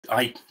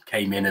I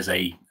came in as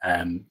I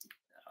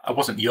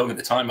wasn't young at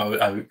the time.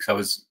 I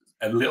was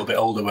a little bit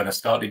older when I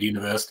started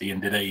university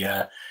and did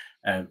a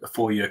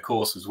 4-year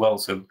course as well.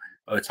 So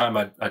by the time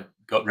I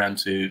got around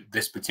to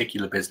this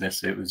particular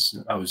business,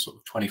 I was sort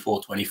of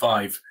 24,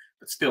 25,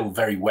 but still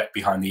very wet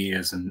behind the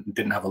ears and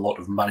didn't have a lot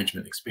of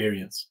management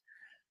experience.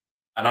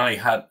 And I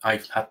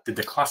did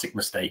the classic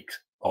mistake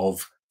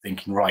of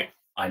thinking, right,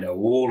 I know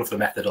all of the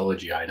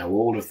methodology, I know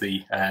all of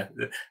the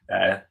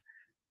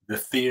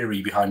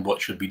theory behind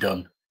what should be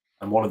done.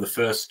 And one of the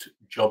first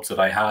jobs that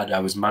I had, I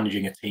was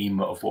managing a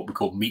team of what we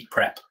called meat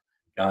prep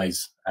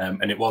guys.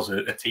 And it was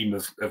a team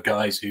of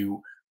guys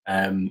who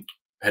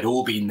had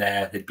all been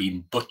there, had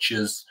been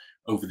butchers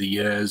over the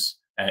years,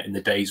 in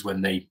the days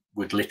when they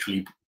would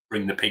literally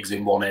bring the pigs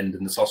in one end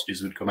and the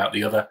sausages would come out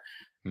the other.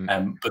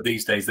 But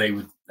these days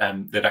they'd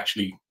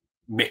actually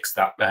mix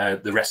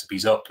the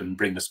recipes up and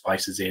bring the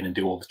spices in and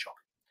do all the chopping.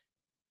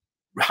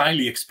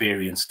 Highly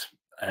experienced,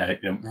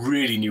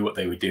 really knew what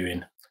they were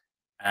doing.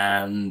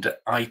 And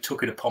I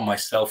took it upon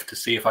myself to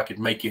see if I could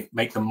make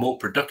them more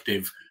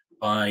productive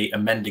by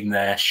amending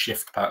their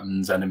shift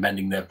patterns and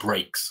amending their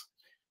breaks,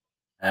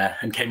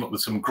 and came up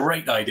with some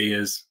great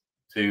ideas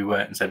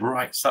and said,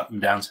 right, sat them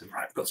down, said,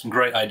 right, I've got some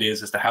great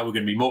ideas as to how we're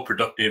going to be more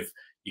productive.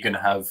 You're going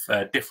to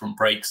have different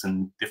breaks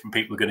and different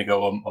people are going to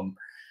go on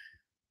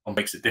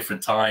breaks at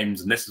different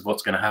times. And this is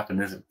what's going to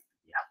happen.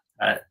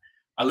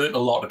 I learned a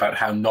lot about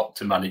how not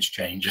to manage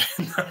change.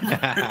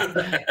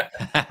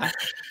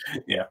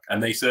 Yeah,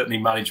 and they certainly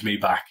managed me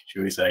back,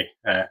 shall we say.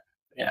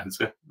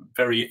 It's a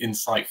very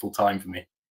insightful time for me.